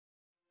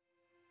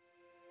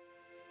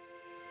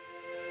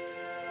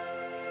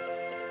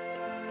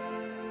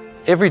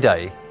Every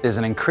day, there's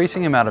an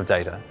increasing amount of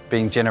data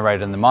being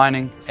generated in the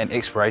mining and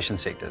exploration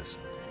sectors.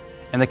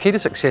 And the key to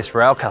success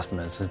for our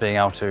customers is being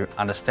able to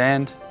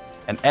understand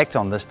and act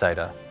on this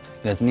data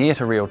in as near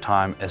to real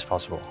time as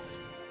possible.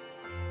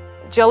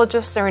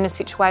 Geologists are in a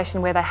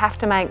situation where they have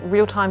to make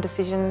real-time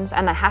decisions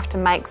and they have to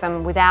make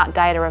them without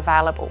data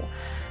available.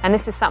 And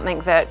this is something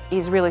that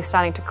is really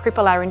starting to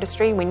cripple our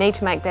industry. We need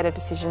to make better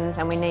decisions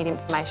and we need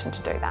information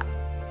to do that.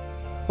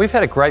 We've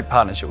had a great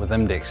partnership with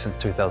IMDEX since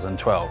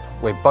 2012,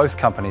 where both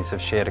companies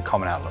have shared a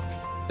common outlook,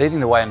 leading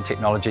the way in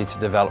technology to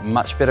develop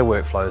much better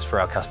workflows for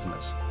our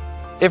customers.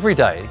 Every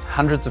day,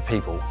 hundreds of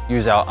people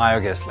use our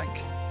iOGAS link.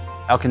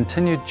 Our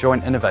continued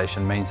joint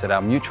innovation means that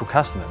our mutual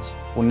customers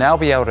will now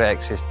be able to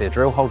access their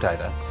drill hole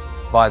data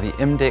via the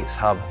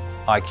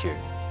IMDEXHUB-IQ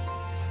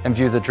and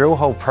view the drill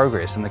hole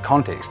progress in the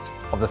context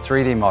of the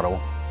 3D model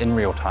in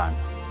real time.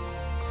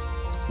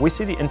 We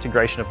see the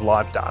integration of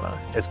live data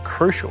as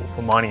crucial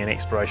for mining and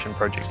exploration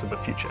projects of the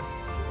future.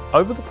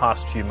 Over the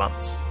past few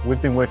months,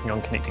 we've been working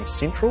on connecting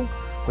Central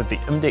with the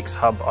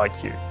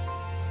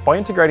IMDEXHUB-IQ. By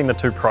integrating the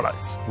two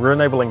products, we're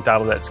enabling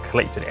data that's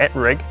collected at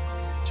rig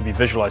to be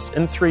visualised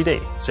in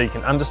 3D so you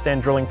can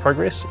understand drilling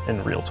progress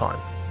in real time.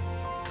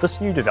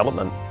 This new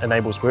development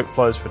enables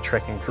workflows for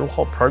tracking drill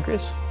hole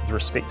progress with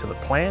respect to the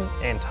plan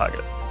and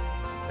target.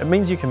 It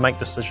means you can make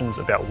decisions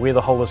about where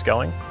the hole is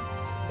going,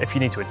 if you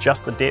need to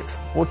adjust the depth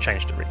or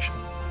change direction.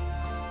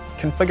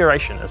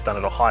 Configuration is done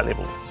at a high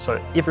level,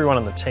 so everyone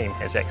in the team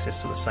has access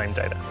to the same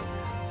data.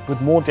 With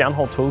more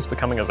downhole tools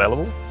becoming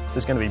available,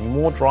 there's going to be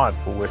more drive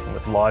for working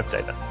with live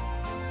data.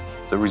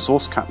 The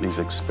resource companies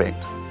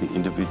expect the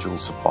individual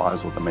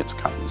suppliers or the METS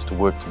companies to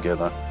work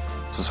together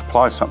to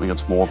supply something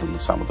that's more than the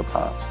sum of the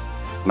parts.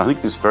 And I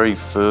think this very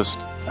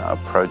first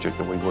project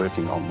that we're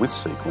working on with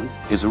Seequent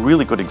is a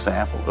really good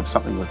example of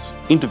something that's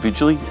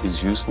individually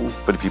is useful,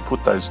 but if you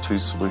put those two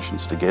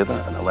solutions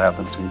together and allow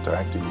them to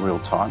interact in real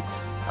time,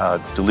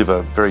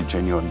 deliver very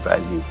genuine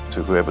value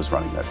to whoever's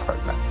running that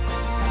program.